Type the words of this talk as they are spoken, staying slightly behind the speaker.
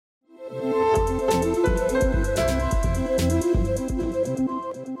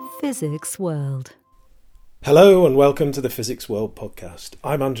Physics World. Hello and welcome to the Physics World podcast.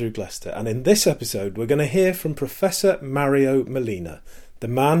 I'm Andrew Glester, and in this episode we're going to hear from Professor Mario Molina, the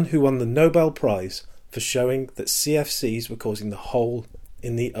man who won the Nobel Prize for showing that CFCs were causing the hole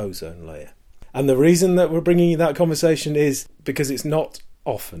in the ozone layer. And the reason that we're bringing you that conversation is because it's not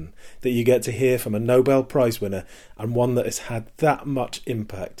often that you get to hear from a Nobel Prize winner, and one that has had that much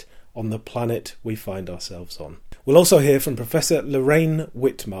impact on the planet we find ourselves on. We'll also hear from Professor Lorraine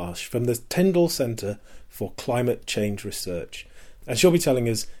Whitmarsh from the Tyndall Centre for Climate Change Research, and she'll be telling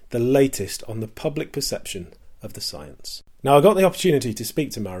us the latest on the public perception of the science. Now, I got the opportunity to speak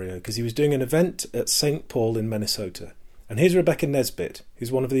to Mario because he was doing an event at St. Paul in Minnesota, and here's Rebecca Nesbitt,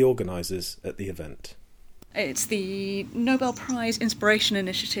 who's one of the organisers at the event. It's the Nobel Prize Inspiration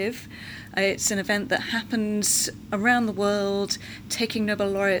Initiative. It's an event that happens around the world, taking Nobel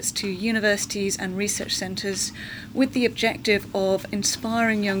laureates to universities and research centres with the objective of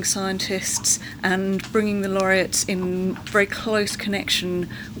inspiring young scientists and bringing the laureates in very close connection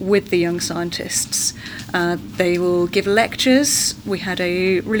with the young scientists. They will give lectures. We had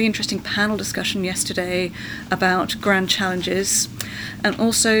a really interesting panel discussion yesterday about grand challenges, and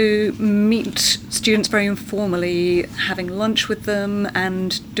also meet students very informally, having lunch with them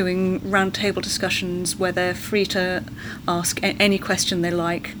and doing roundtable discussions where they're free to ask any question they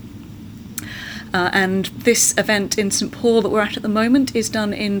like. And this event in St. Paul that we're at the moment is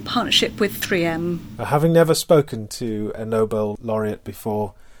done in partnership with 3M. Having never spoken to a Nobel laureate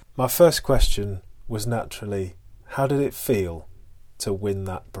before, my first question was naturally, how did it feel to win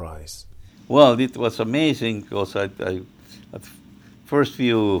that prize? Well, it was amazing because I at first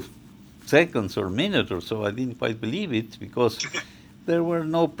few seconds or minutes or so, I didn't quite believe it because there were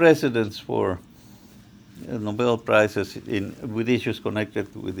no precedents for Nobel Prizes with issues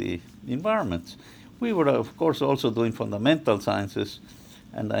connected with the environment. We were, of course, also doing fundamental sciences,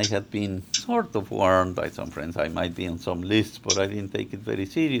 and I had been sort of warned by some friends I might be on some lists, but I didn't take it very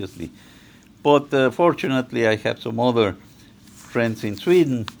seriously. But fortunately, I have some other friends in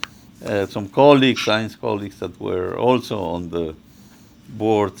Sweden, some colleagues, science colleagues that were also on the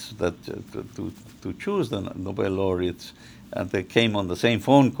boards that to choose the Nobel laureates, and they came on the same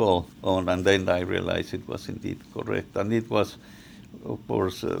phone call and then I realized it was indeed correct. And it was, of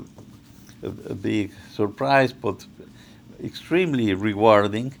course, a big surprise, but extremely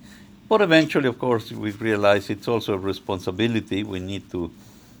rewarding. But eventually, of course, we realized it's also a responsibility. We need to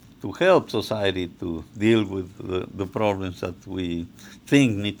help society to deal with the problems that we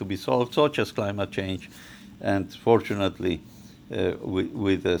think need to be solved, such as climate change. And fortunately,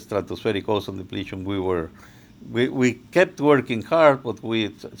 with the stratospheric ozone depletion, we kept working hard, but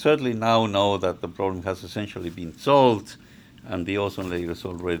we certainly now know that the problem has essentially been solved and the ozone layer is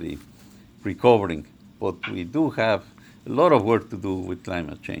already recovering. But we do have a lot of work to do with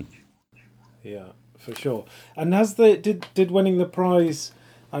climate change. Yeah, for sure. And did winning the prize,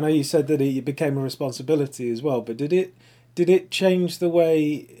 I know you said that it became a responsibility as well, but did it change the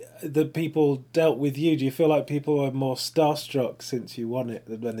way that people dealt with you? Do you feel like people are more starstruck since you won it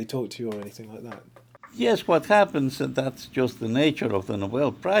when they talk to you or anything like that? Yes, what happens, and that's just the nature of the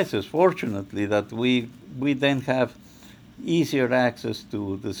Nobel Prizes, fortunately, that we then have easier access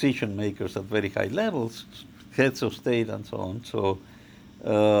to decision makers at very high levels, heads of state and so on. So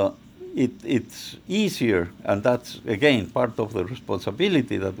it's easier, and that's, again, part of the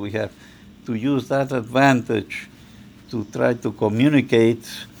responsibility that we have to use that advantage to try to communicate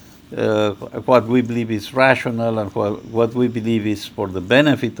what we believe is rational and what we believe is for the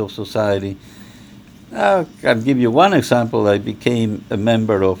benefit of society. I can give you one example. I became a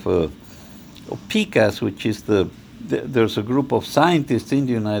member of PCAS, which is there's a group of scientists in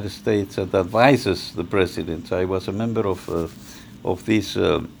the United States that advises the president. So I was a member of this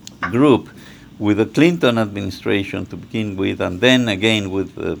group with the Clinton administration to begin with, and then again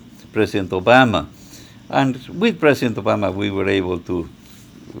with President Obama. And with President Obama, we were able to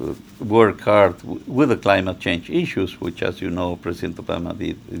work hard with the climate change issues, which, as you know, President Obama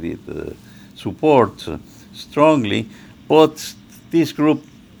did support strongly. But this group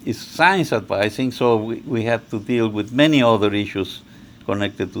is science advising, so we had to deal with many other issues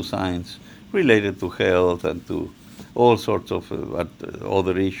connected to science, related to health and to all sorts of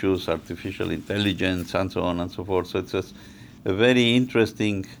other issues, artificial intelligence, and so on and so forth. So it's a very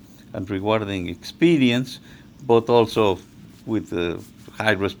interesting and rewarding experience, but also with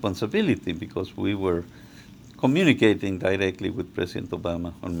high responsibility, because we were communicating directly with President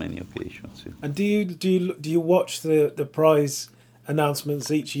Obama on many occasions. And do you watch the prize announcements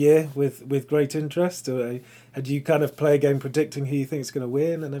each year with great interest, or do you kind of play a game predicting who you think is going to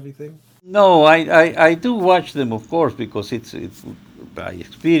win and everything? No, I do watch them, of course, because it's by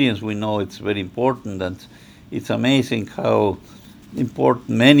experience we know it's very important, and it's amazing how important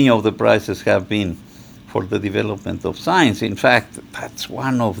many of the prizes have been for the development of science. In fact, that's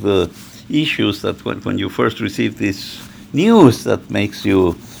one of the issues that when you first receive this news, that makes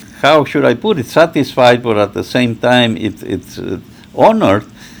you, how should I put it, satisfied, but at the same time it's honored,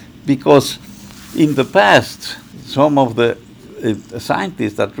 because in the past, some of the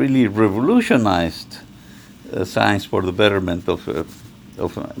scientists that really revolutionized science for the betterment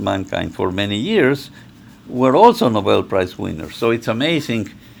of mankind for many years were also Nobel Prize winners. So it's amazing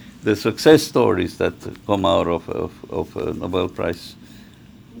the success stories that come out of Nobel Prize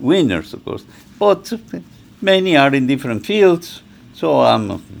winners, of course. But many are in different fields, so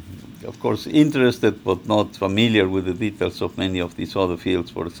I'm, of course, interested but not familiar with the details of many of these other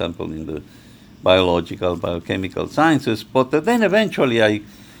fields, for example, in the biological, biochemical sciences. But then eventually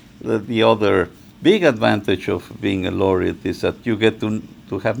the other big advantage of being a laureate is that you get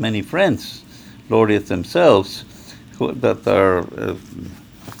to have many friends, laureates themselves, that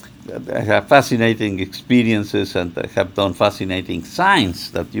have fascinating experiences and have done fascinating science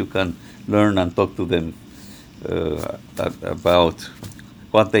that you can learn and talk to them about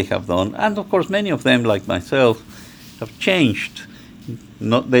what they have done. And of course, many of them, like myself, have changed.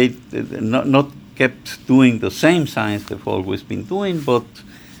 Not kept doing the same science they've always been doing, but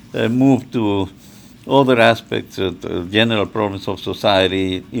moved to other aspects of general problems of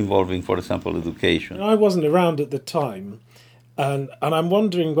society involving, for example, education. I wasn't around at the time, and I'm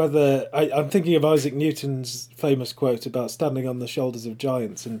wondering whether I'm thinking of Isaac Newton's famous quote about standing on the shoulders of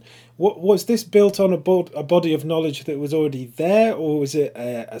giants. And what was this built on a body of knowledge that was already there, or was it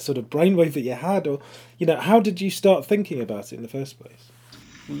a sort of brainwave that you had, or how did you start thinking about it in the first place?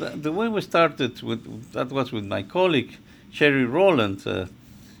 The way we started that was with my colleague Jerry Rowland.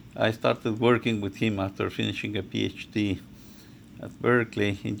 I started working with him after finishing a PhD at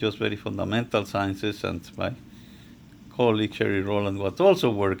Berkeley in just very fundamental sciences, and my colleague Jerry Rowland was also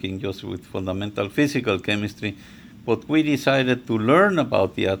working just with fundamental physical chemistry. But we decided to learn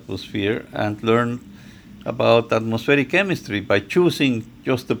about the atmosphere and learn about atmospheric chemistry by choosing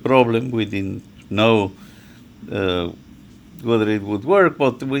just a problem. We didn't know whether it would work,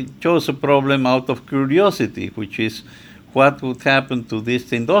 but we chose a problem out of curiosity, which is what would happen to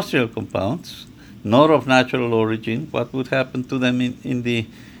these industrial compounds, not of natural origin, what would happen to them in the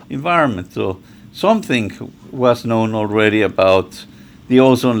environment. So something was known already about the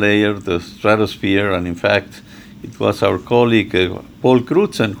ozone layer, the stratosphere, and in fact, it was our colleague Paul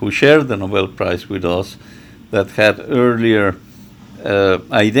Crutzen, who shared the Nobel Prize with us, that had earlier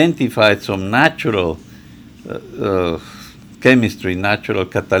identified some natural chemistry, natural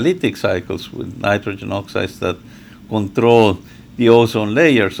catalytic cycles with nitrogen oxides that control the ozone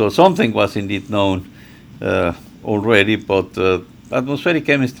layer. So something was indeed known already, but atmospheric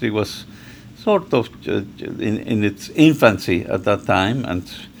chemistry was sort of in its infancy at that time, and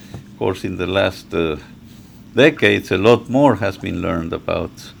of course in the last decades a lot more has been learned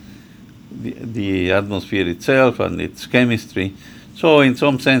about the atmosphere itself and its chemistry. So in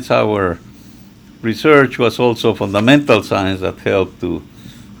some sense our research was also fundamental science that helped to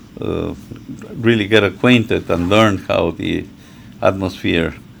really get acquainted and learn how the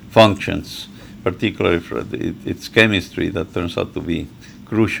atmosphere functions, particularly for its chemistry that turns out to be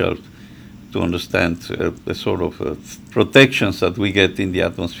crucial to understand the sort of protections that we get in the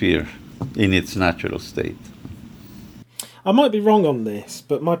atmosphere in its natural state. I might be wrong on this,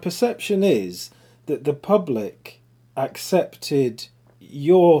 but my perception is that the public accepted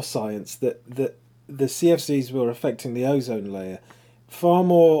your science, that the CFCs were affecting the ozone layer, far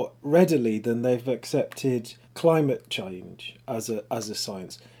more readily than they've accepted climate change as a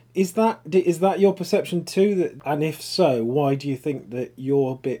science. Is that your perception too? And if so, why do you think that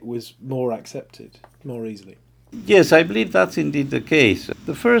your bit was more accepted more easily? Yes, I believe that's indeed the case.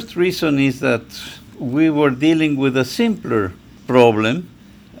 The first reason is that we were dealing with a simpler problem,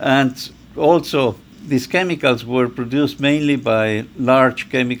 and also these chemicals were produced mainly by large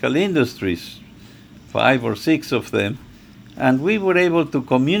chemical industries, 5 or 6 of them, and we were able to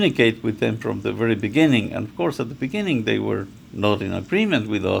communicate with them from the very beginning. And of course, at the beginning, they were not in agreement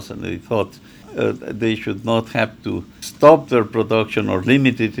with us, and they thought they should not have to stop their production or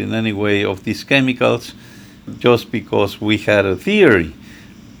limit it in any way of these chemicals just because we had a theory.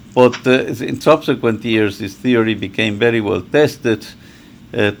 But in subsequent years, this theory became very well tested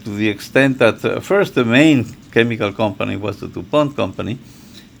to the extent that first the main chemical company was the DuPont company,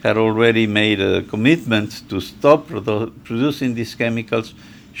 had already made a commitment to stop producing these chemicals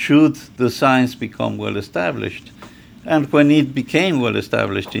should the science become well established. And when it became well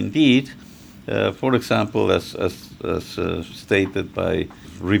established indeed, For example, as stated by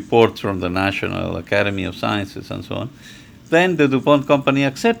reports from the National Academy of Sciences and so on. Then the DuPont company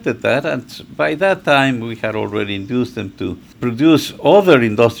accepted that, and by that time we had already induced them to produce other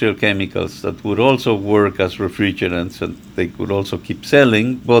industrial chemicals that would also work as refrigerants, and they could also keep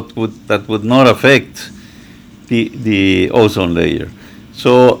selling, but that would not affect the ozone layer.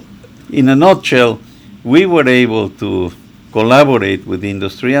 So, in a nutshell, we were able to collaborate with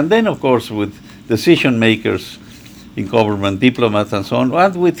industry, and then, of course, with decision makers in government, diplomats, and so on,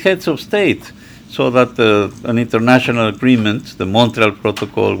 and with heads of state, so that an international agreement, the Montreal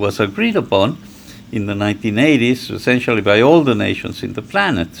Protocol, was agreed upon in the 1980s, essentially by all the nations in the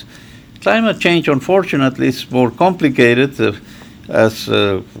planet. Climate change, unfortunately, is more complicated. As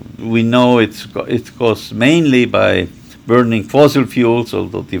we know, it's caused mainly by burning fossil fuels,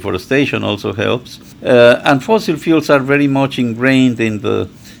 although deforestation also helps. And fossil fuels are very much ingrained in the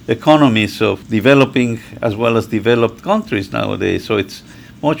economies of developing as well as developed countries nowadays. So it's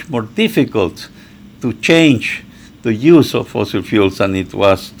much more difficult to change the use of fossil fuels than it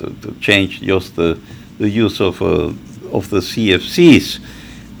was to change just the use of the CFCs.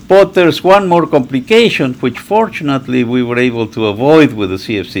 But there's one more complication, which fortunately we were able to avoid with the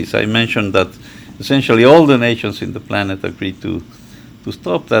CFCs. I mentioned that essentially all the nations in the planet agreed to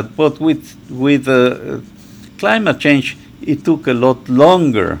stop that. But with climate change, it took a lot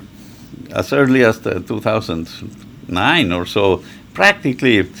longer, as early as 2009 or so.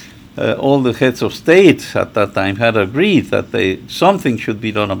 Practically all the heads of state at that time had agreed that something should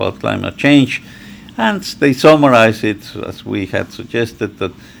be done about climate change, and they summarized it, as we had suggested,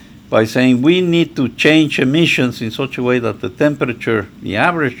 that by saying we need to change emissions in such a way that the temperature, the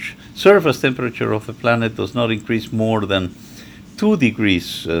average surface temperature of the planet, does not increase more than 2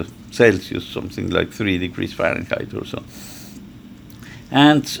 degrees Celsius, something like 3 degrees Fahrenheit or so.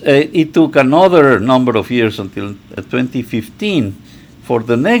 And it took another number of years until 2015 for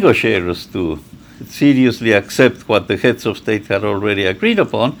the negotiators to seriously accept what the heads of state had already agreed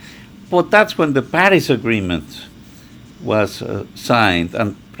upon. But that's when the Paris Agreement was signed,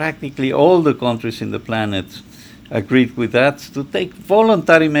 and practically all the countries in the planet agreed with that, to take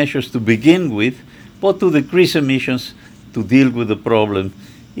voluntary measures to begin with, but to decrease emissions to deal with the problem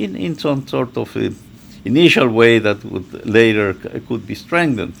in some sort of initial way that would later could be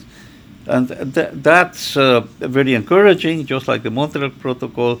strengthened. And that's very encouraging, just like the Montreal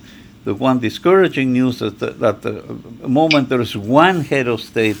Protocol. The one discouraging news is that the moment there is one head of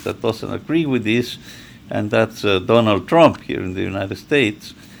state that doesn't agree with this, and that's Donald Trump here in the United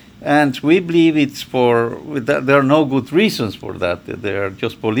States. And we believe there are no good reasons for that. There are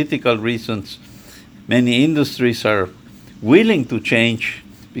just political reasons. Many industries are willing to change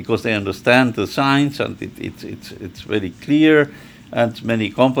because they understand the science, and it's very clear. And many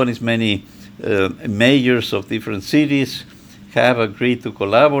companies, many mayors of different cities have agreed to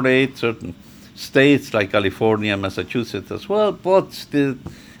collaborate. Certain states like California, Massachusetts as well, but the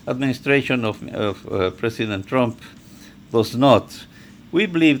administration of President Trump does not. We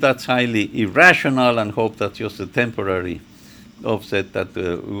believe that's highly irrational and hope that's just a temporary offset, that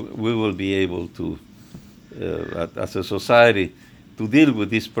we will be able to, as a society, to deal with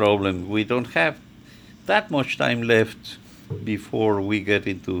this problem. We don't have that much time left before we get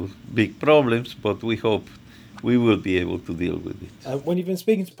into big problems, but we hope we will be able to deal with it. When you've been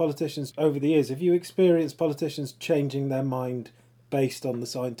speaking to politicians over the years, have you experienced politicians changing their mind based on the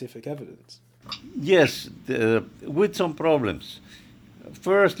scientific evidence? Yes, with some problems.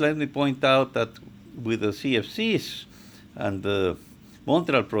 First, let me point out that with the CFCs and the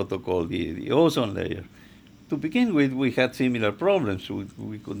Montreal Protocol, the ozone layer, to begin with, we had similar problems.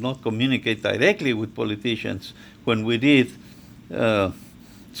 We could not communicate directly with politicians. When we did,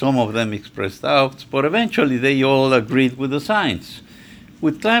 some of them expressed doubts, but eventually they all agreed with the science.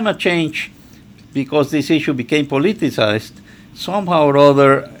 With climate change, because this issue became politicized, somehow or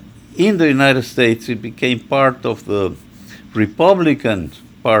other in the United States it became part of the Republican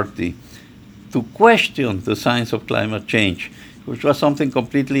Party to question the science of climate change, which was something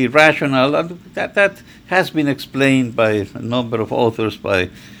completely irrational, and that has been explained by a number of authors by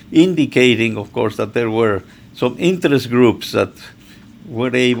indicating, of course, that there were some interest groups that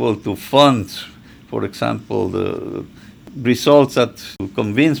were able to fund, for example, the results that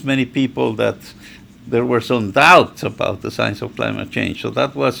convinced many people that there were some doubts about the science of climate change. So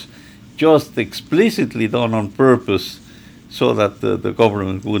that was just explicitly done on purpose so that the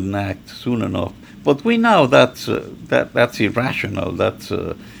government wouldn't act soon enough. But we know that's irrational. That's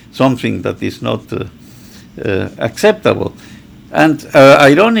something that is not acceptable. And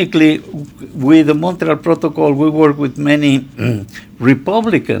ironically, with the Montreal Protocol, we work with many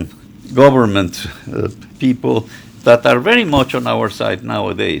Republican government people that are very much on our side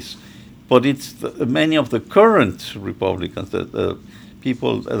nowadays. But it's many of the current Republicans, the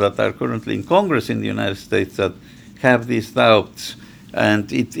people that are currently in Congress in the United States, that have these doubts.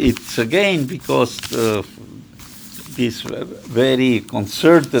 And it's again because these very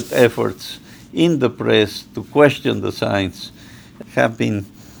concerted efforts in the press to question the science have been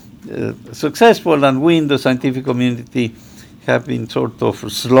successful, and we in the scientific community have been sort of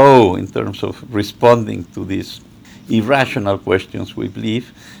slow in terms of responding to these irrational questions, we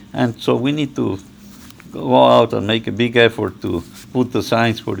believe. And so we need to go out and make a big effort to put the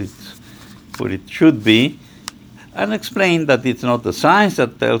science where it should be, and explain that it's not the science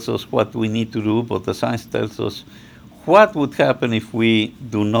that tells us what we need to do, but the science tells us what would happen if we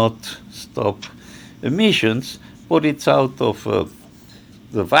do not stop emissions, but it's out of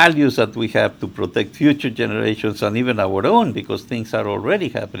the values that we have to protect future generations and even our own, because things are already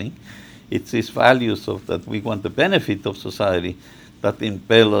happening. It's these values of that we want the benefit of society that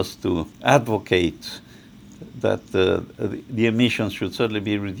impel us to advocate that the emissions should certainly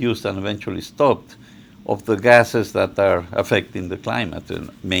be reduced and eventually stopped of the gases that are affecting the climate, and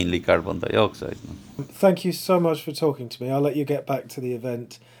mainly carbon dioxide. Thank you so much for talking to me. I'll let you get back to the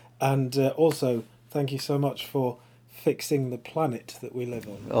event. And also, thank you so much for fixing the planet that we live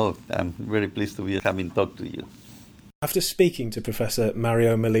on. Oh, I'm very pleased to be having talked to you. After speaking to Professor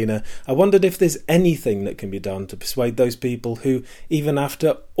Mario Molina, I wondered if there's anything that can be done to persuade those people who, even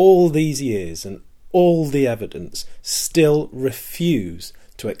after all these years and all the evidence, still refuse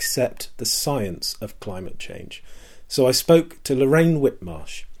to accept the science of climate change. So I spoke to Lorraine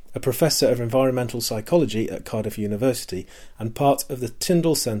Whitmarsh, a professor of environmental psychology at Cardiff University and part of the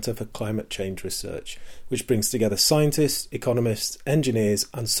Tyndall Centre for Climate Change Research, which brings together scientists, economists, engineers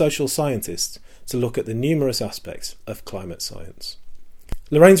and social scientists to look at the numerous aspects of climate science.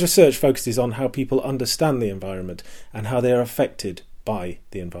 Lorraine's research focuses on how people understand the environment and how they are affected by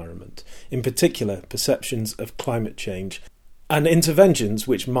the environment, in particular perceptions of climate change and interventions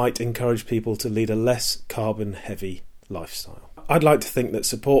which might encourage people to lead a less carbon-heavy lifestyle. I'd like to think that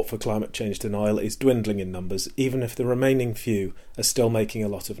support for climate change denial is dwindling in numbers, even if the remaining few are still making a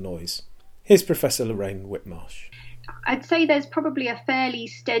lot of noise. Here's Professor Lorraine Whitmarsh. I'd say there's probably a fairly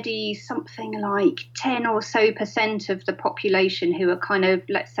steady something like 10 or so % of the population who are kind of,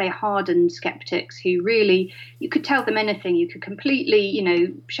 let's say, hardened skeptics who really, you could tell them anything, you could completely,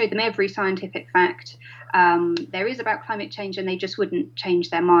 show them every scientific fact there is about climate change and they just wouldn't change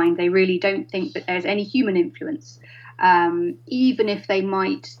their mind. They really don't think that there's any human influence. Even if they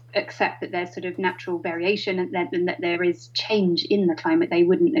might accept that there's sort of natural variation and that there is change in the climate, they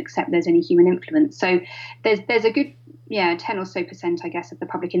wouldn't accept there's any human influence. So there's a good 10 or so %, I guess, of the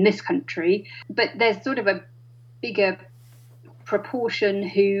public in this country, but there's sort of a bigger proportion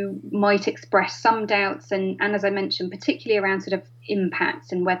who might express some doubts and as I mentioned, particularly around sort of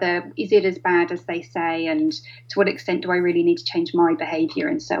impacts and whether is it as bad as they say and to what extent do I really need to change my behaviour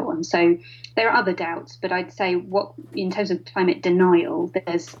and so on. So there are other doubts, but I'd say what in terms of climate denial,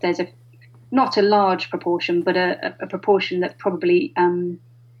 there's a not a large proportion, but a proportion that probably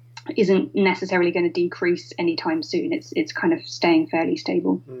isn't necessarily going to decrease anytime soon. It's kind of staying fairly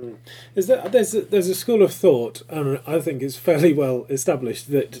stable. There's a school of thought, I think is fairly well established,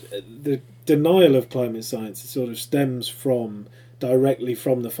 that the denial of climate science sort of stems directly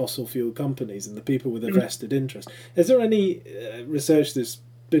from the fossil fuel companies and the people with a vested interest. Is there any research that's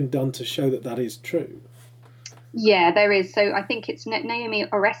been done to show that is true? Yeah, there is. So I think it's Naomi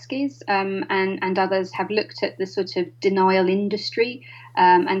Oreskes and others have looked at the sort of denial industry.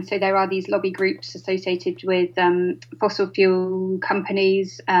 And so there are these lobby groups associated with fossil fuel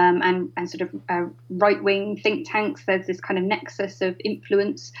companies and sort of right-wing think tanks. There's this kind of nexus of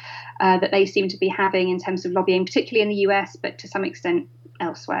influence that they seem to be having in terms of lobbying, particularly in the US, but to some extent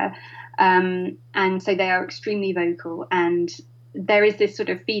elsewhere. And so they are extremely vocal, and there is this sort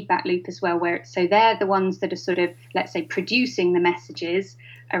of feedback loop as well, where so they're the ones that are sort of, let's say, producing the messages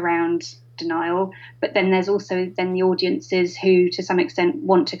around denial, but then there's also then the audiences who to some extent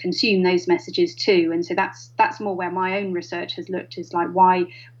want to consume those messages too. And so that's more where my own research has looked, is like why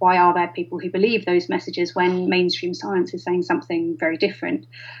are there people who believe those messages when mainstream science is saying something very different.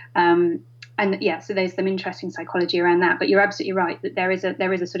 And yeah, so there's some interesting psychology around that. But you're absolutely right that there is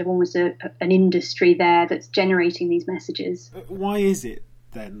a sort of almost an industry there that's generating these messages. Why is it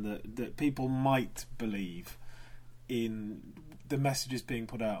then that people might believe in the messages being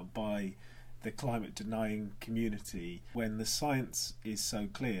put out by the climate denying community when the science is so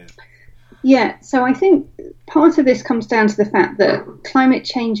clear? Yeah, so I think part of this comes down to the fact that climate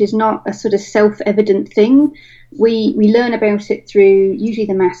change is not a sort of self-evident thing. We learn about it through usually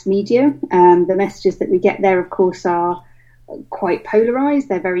the mass media. The messages that we get there, of course, are quite polarised.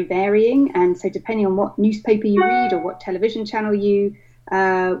 They're very varying. And so depending on what newspaper you read or what television channel you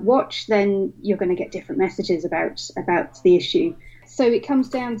watch, then you're going to get different messages about the issue. So it comes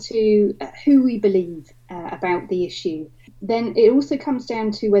down to who we believe about the issue. Then it also comes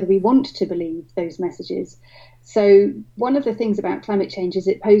down to whether we want to believe those messages. So one of the things about climate change is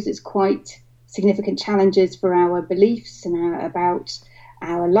it poses quite significant challenges for our beliefs and about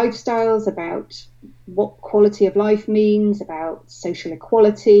our lifestyles, about what quality of life means, about social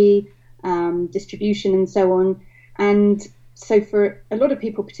equality, distribution and so on. And so for a lot of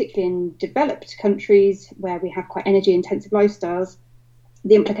people, particularly in developed countries where we have quite energy-intensive lifestyles,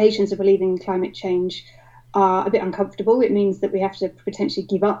 the implications of believing in climate change are a bit uncomfortable. It means that we have to potentially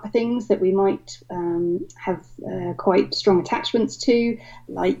give up things that we might have quite strong attachments to,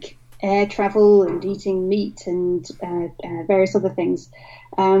 like air travel and eating meat and various other things.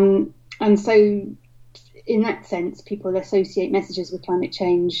 And so in that sense, people associate messages with climate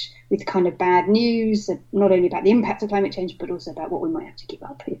change with kind of bad news, not only about the impact of climate change, but also about what we might have to give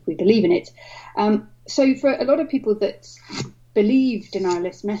up if we believe in it. So for a lot of people that believe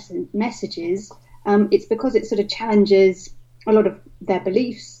denialist messages, it's because it sort of challenges a lot of their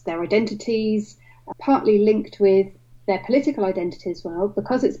beliefs, their identities, partly linked with their political identity as well,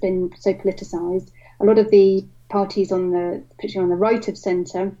 because it's been so politicised. A lot of the parties particularly on the right of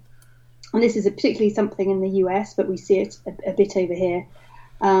centre, and this is particularly something in the US, but we see it a bit over here,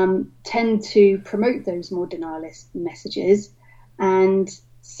 tend to promote those more denialist messages. And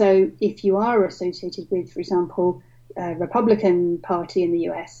so if you are associated with, for example, a Republican Party in the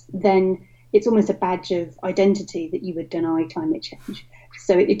US, then it's almost a badge of identity that you would deny climate change.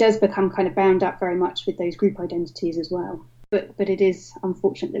 So it does become kind of bound up very much with those group identities as well. But it is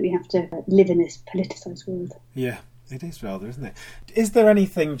unfortunate that we have to live in this politicised world. Yeah, it is rather, isn't it? Is there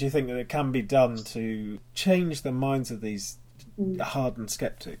anything, do you think, that can be done to change the minds of these hardened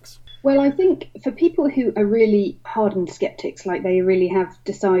sceptics? Well, I think for people who are really hardened sceptics, like they really have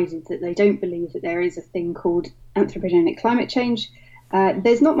decided that they don't believe that there is a thing called anthropogenic climate change,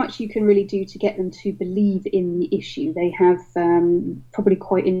 there's not much you can really do to get them to believe in the issue. They have probably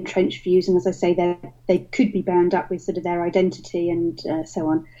quite entrenched views, and as I say, they could be bound up with sort of their identity and so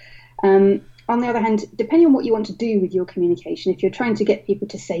on. On the other hand, depending on what you want to do with your communication, if you're trying to get people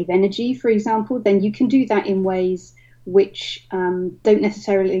to save energy, for example, then you can do that in ways which don't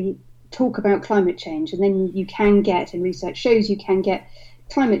necessarily talk about climate change. And then you can get, and research shows you can get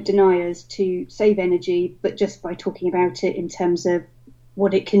climate deniers to save energy, but just by talking about it in terms of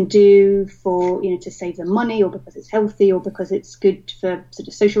what it can do for, to save them money, or because it's healthy, or because it's good for sort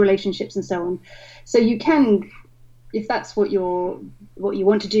of social relationships and so on. So you can, if that's what you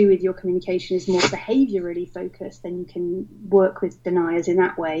want to do with your communication is more behaviourally focused, then you can work with deniers in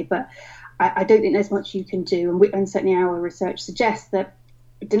that way. But I don't think there's much you can do, and certainly our research suggests that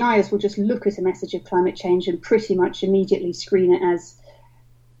deniers will just look at a message of climate change and pretty much immediately screen it as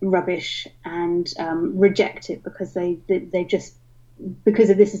rubbish and reject it, because they just, because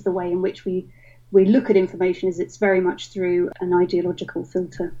of this is the way in which we look at information, is it's very much through an ideological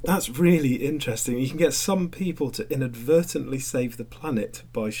filter. That's really interesting. You can get some people to inadvertently save the planet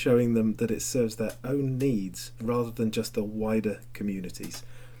by showing them that it serves their own needs rather than just the wider communities.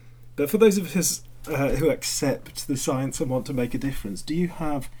 But for those of us who accept the science and want to make a difference, do you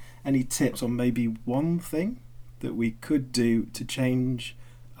have any tips on maybe one thing that we could do to change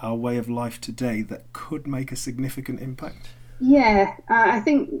our way of life today that could make a significant impact? Yeah, I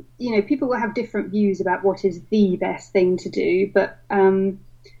think, people will have different views about what is the best thing to do. But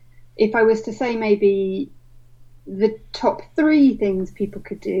if I was to say maybe the top 3 things people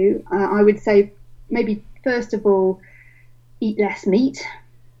could do, I would say maybe, first of all, eat less meat.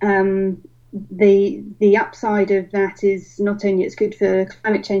 The upside of that is not only it's good for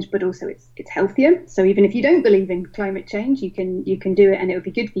climate change, but also it's healthier. So even if you don't believe in climate change, you can do it and it will be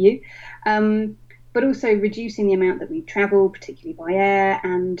good for you. But also reducing the amount that we travel, particularly by air,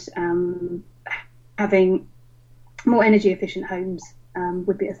 and having more energy efficient homes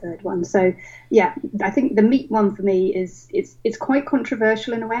would be a third one. So yeah, I think the meat one for me is it's quite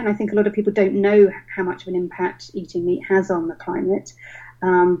controversial in a way, and I think a lot of people don't know how much of an impact eating meat has on the climate.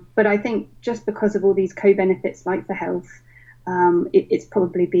 But I think just because of all these co-benefits, like for health, it will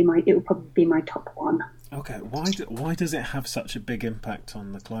probably be my top one. Okay, why does it have such a big impact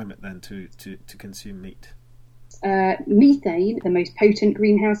on the climate then to consume meat? Methane, the most potent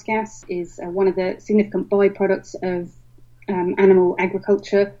greenhouse gas, is one of the significant byproducts of animal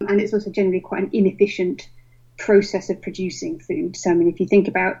agriculture, and it's also generally quite an inefficient process of producing food. So, I mean, if you think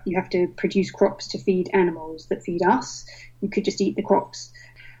about, you have to produce crops to feed animals that feed us, you could just eat the crops.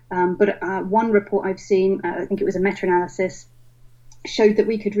 But one report I've seen, I think it was a meta-analysis, showed that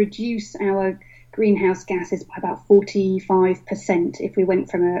we could reduce our greenhouse gases by about 45% if we went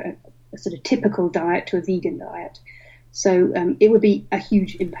from a sort of typical diet to a vegan diet. So it would be a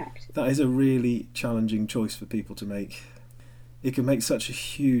huge impact. That is a really challenging choice for people to make. It can make such a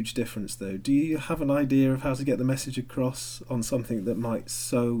huge difference, though. Do you have an idea of how to get the message across on something that might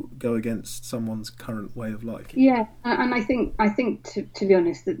so go against someone's current way of life? Yeah, and I think to be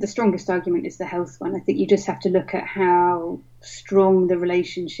honest, that the strongest argument is the health one. I think you just have to look at how strong the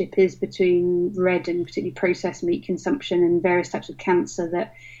relationship is between red and particularly processed meat consumption and various types of cancer,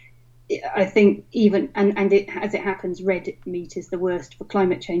 that I think even, as it happens, red meat is the worst for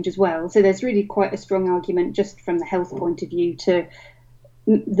climate change as well. So there's really quite a strong argument just from the health point of view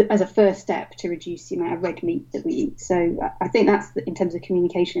as a first step to reduce the amount of red meat that we eat. So I think that's, in terms of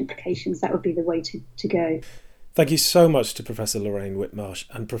communication implications, that would be the way to go. Thank you so much to Professor Lorraine Whitmarsh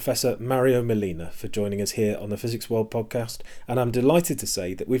and Professor Mario Molina for joining us here on the Physics World podcast. And I'm delighted to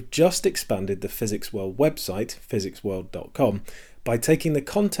say that we've just expanded the Physics World website, physicsworld.com, by taking the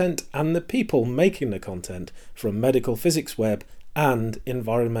content and the people making the content from Medical Physics Web and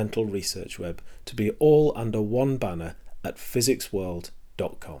Environmental Research Web to be all under one banner at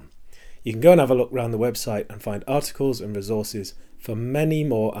physicsworld.com. You can go and have a look around the website and find articles and resources for many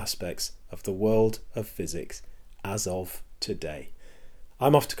more aspects of the world of physics as of today.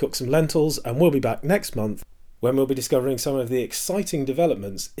 I'm off to cook some lentils, and we'll be back next month when we'll be discovering some of the exciting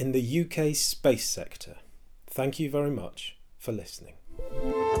developments in the UK space sector. Thank you very much for listening.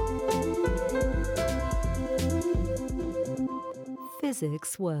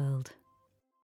 Physics World.